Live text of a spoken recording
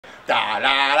da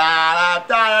la la la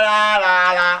da la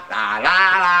la la la la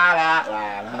la la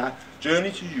la.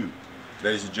 Journey to You,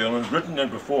 ladies and gentlemen, written and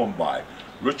performed by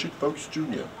Richard Foulkes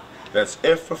Jr. That's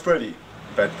F for Freddy,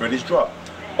 Fat Freddy's Drop,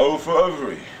 O for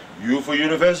Ovary, U for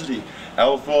University,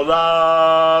 L for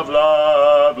Love,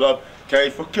 Love, Love, K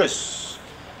for Kiss,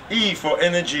 E for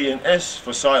Energy, and S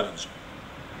for Silence.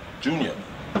 Junior,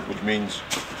 which means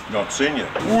not senior.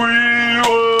 We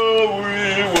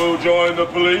will join the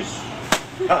police.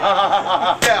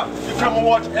 Yeah, you come and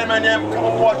watch Eminem, come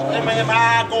and watch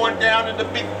Eminem, going down in the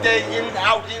big day, in,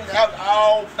 out,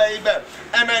 oh baby.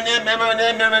 Eminem,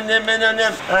 Eminem, Eminem,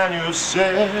 Eminem. And you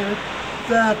said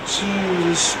that to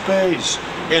the space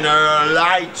in her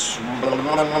lights.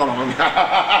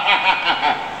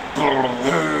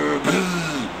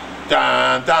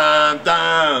 Down, down,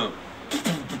 down.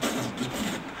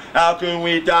 How can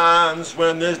we dance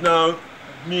when there's no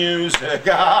music?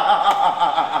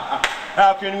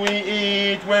 How can we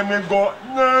eat when we've got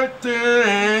no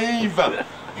teeth?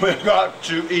 We've got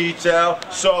to eat our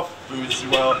soft foods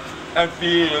well and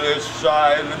feel its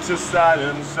silence, a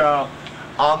silent sound.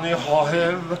 Ani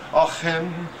hohev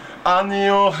achem, ani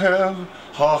ohev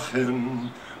hachem,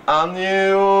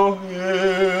 ani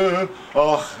ohev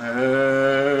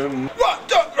achem. What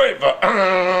the river?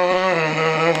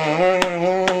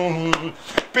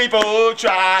 People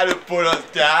try to put us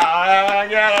down,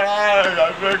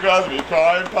 because we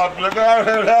cry in public,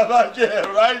 right there.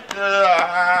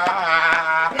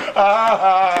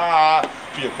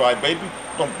 Be a cry baby,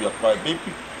 don't be a cry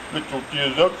baby. Little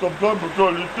tears up sometimes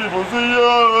because these people see you.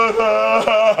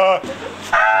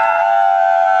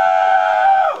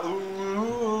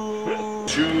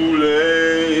 Too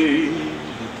late,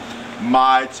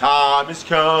 my time has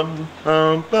come,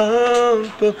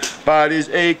 body's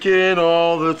aching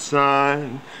all the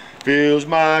time, feels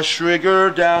my trigger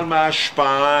down my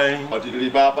spine. Ba-diddly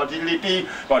ba ba-diddly bee,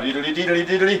 ba-diddly diddly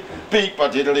diddly beep,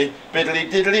 ba-diddly biddly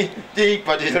diddly dee,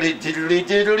 ba-diddly diddly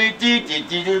diddly dee,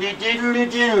 diddly diddly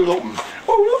diddly.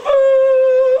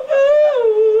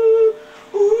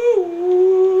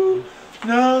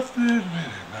 Nothing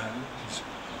really matters,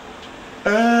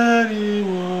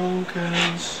 anyone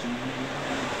can see.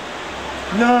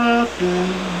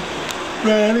 Nothing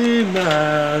really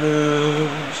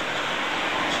matters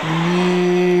to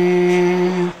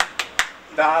me.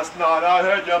 Last night I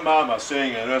heard your mama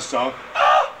singing a song.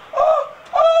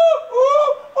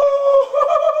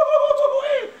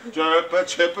 Chirpa,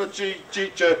 chirpa,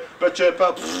 chirpa, chirpa.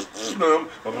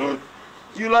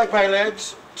 You like my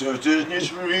legs? To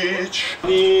Disney's reach.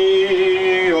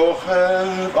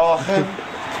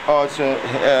 Oh, it's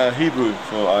Hebrew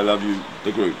for I love you,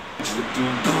 the group.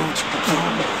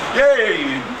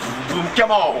 Yay!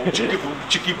 Come on! Chicky boom,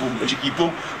 chicky boom, chicky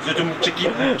boom, chicky boom,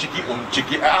 chicky boom,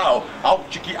 chicky ow, ow,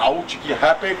 chicky,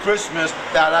 happy Christmas,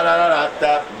 da da da da da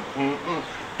da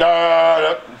da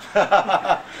da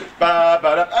ba ba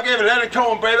da. I gave it a come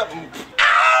on, baby.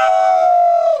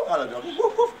 Ow!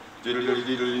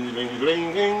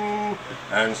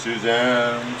 And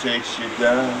Suzanne takes you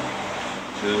down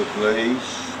to the place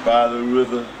by the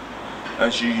river,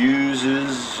 and she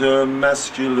uses her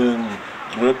masculine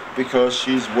grip because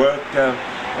she's worked out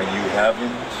and you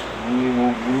haven't.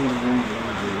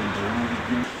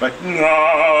 But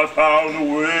I found a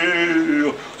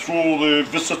way through the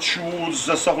vicissitudes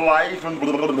of life and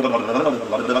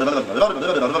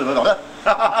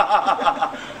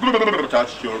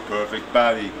touched your perfect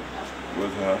body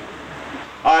with her.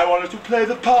 I wanted to play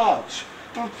the part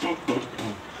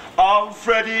of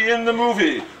Freddy in the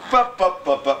movie.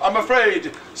 I'm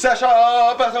afraid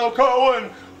Sacha Baron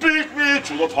Cohen beat me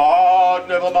to the part.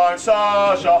 Never mind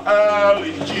Sasha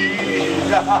Ali G.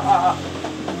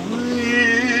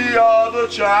 We are the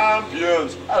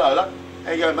champions. Hello, look.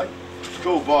 How you going, mate?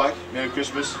 Cool bike. Merry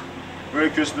Christmas. Merry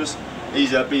Christmas.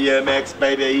 He's a BMX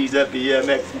baby. He's a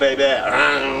BMX baby. Here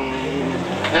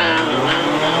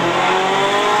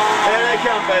they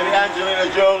come, baby. Angelina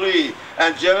Jolie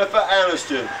and Jennifer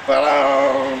Aniston.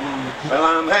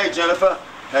 Hey, Jennifer.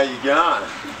 How you going?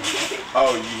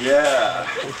 Oh, yeah.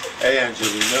 Hey,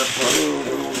 Angelina.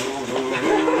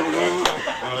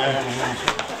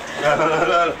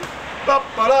 Ba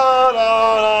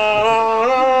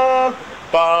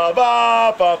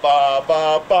ba ba ba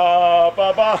ba ba ba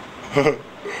ba.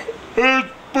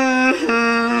 It's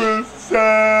been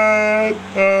sad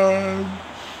time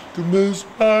to miss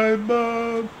my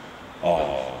mom.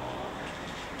 Oh.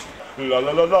 La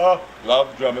la la la. Love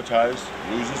dramatized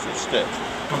loses its steps.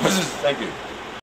 Thank you.